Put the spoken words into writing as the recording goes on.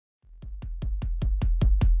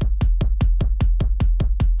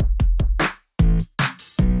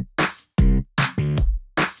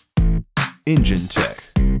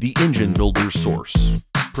Enginetech, the engine builder's source,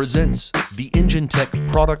 presents the Enginetech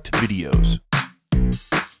product videos.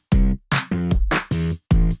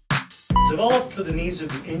 Developed for the needs of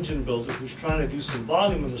the engine builder who's trying to do some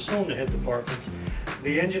volume in the cylinder head department,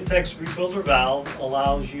 the Enginetech's REBUILDER valve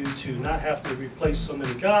allows you to not have to replace so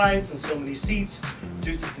many guides and so many seats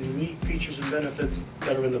due to the unique features and benefits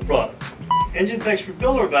that are in the product. Enginetech's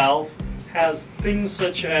REBUILDER valve has things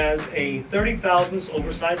such as a 30 thousandths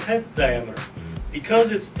oversized head diameter.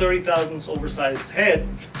 Because it's 30 thousandths oversized head,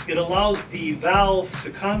 it allows the valve to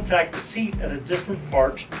contact the seat at a different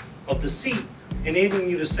part of the seat, enabling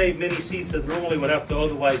you to save many seats that normally would have to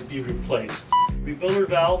otherwise be replaced. REBUILDER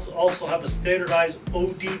valves also have a standardized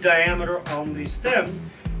OD diameter on the stem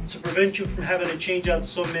to prevent you from having to change out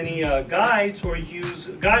so many guides or use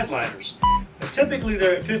guide liners. Typically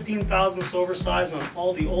they're 15 thousandths oversized on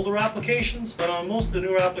all the older applications, but on most of the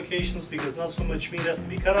newer applications, because not so much meat has to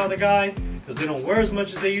be cut out of the guide, because they don't wear as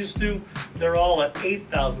much as they used to, they're all at 8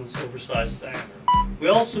 thousandths oversized diameter. We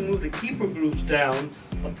also move the keeper grooves down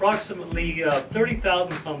approximately 30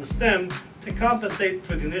 thousandths on the stem to compensate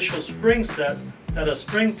for the initial spring set that a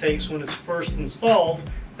spring takes when it's first installed,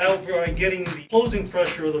 however getting the closing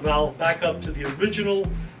pressure of the valve back up to the original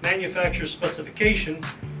manufacturer specification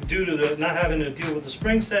due to the not having to deal with the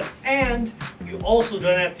spring set, and you also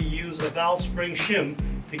don't have to use a valve spring shim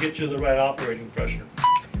to get you the right operating pressure.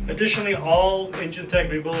 Additionally, all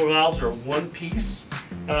Enginetech REBUILDER valves are one piece,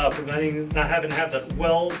 preventing not having to have that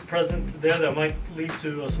weld present there that might lead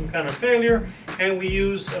to some kind of failure. And we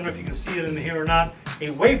use, I don't know if you can see it in here or not, a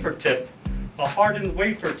wafer tip, a hardened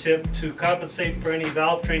wafer tip to compensate for any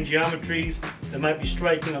valve train geometries that might be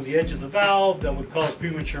striking on the edge of the valve that would cause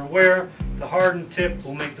premature wear. The hardened tip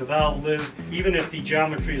will make the valve live even if the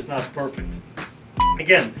geometry is not perfect.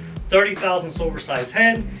 Again, 30 thousandths oversized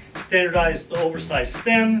head, standardized oversized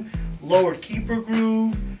stem, lowered keeper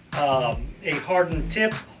groove, a hardened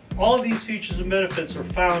tip. All of these features and benefits are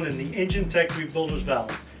found in the Enginetech REBUILDER'S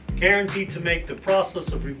valve, guaranteed to make the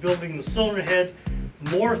process of rebuilding the cylinder head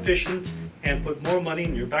more efficient and put more money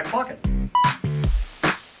in your back pocket.